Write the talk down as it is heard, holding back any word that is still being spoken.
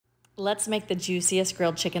Let's make the juiciest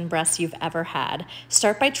grilled chicken breasts you've ever had.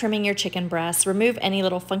 Start by trimming your chicken breasts. Remove any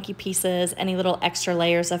little funky pieces, any little extra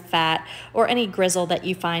layers of fat, or any grizzle that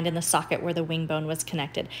you find in the socket where the wing bone was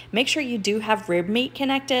connected. Make sure you do have rib meat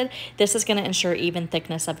connected. This is going to ensure even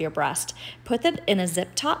thickness of your breast. Put that in a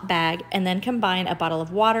zip top bag and then combine a bottle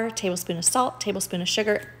of water, tablespoon of salt, tablespoon of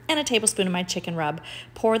sugar, and a tablespoon of my chicken rub.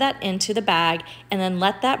 Pour that into the bag and then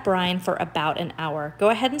let that brine for about an hour. Go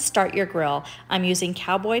ahead and start your grill. I'm using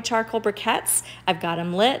cowboy charcoal briquettes. I've got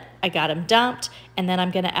them lit, I got them dumped, and then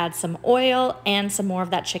I'm gonna add some oil and some more of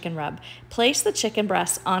that chicken rub. Place the chicken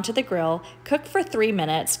breasts onto the grill, cook for 3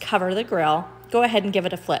 minutes, cover the grill, go ahead and give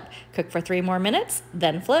it a flip. Cook for 3 more minutes,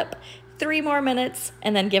 then flip. 3 more minutes,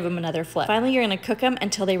 and then give them another flip. Finally, you're gonna cook them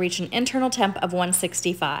until they reach an internal temp of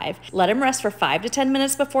 165. Let them rest for 5 to 10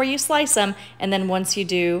 minutes before you slice them, and then once you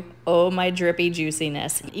do, oh my drippy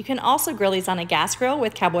juiciness. You can also grill these on a gas grill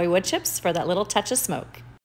with cowboy wood chips for that little touch of smoke.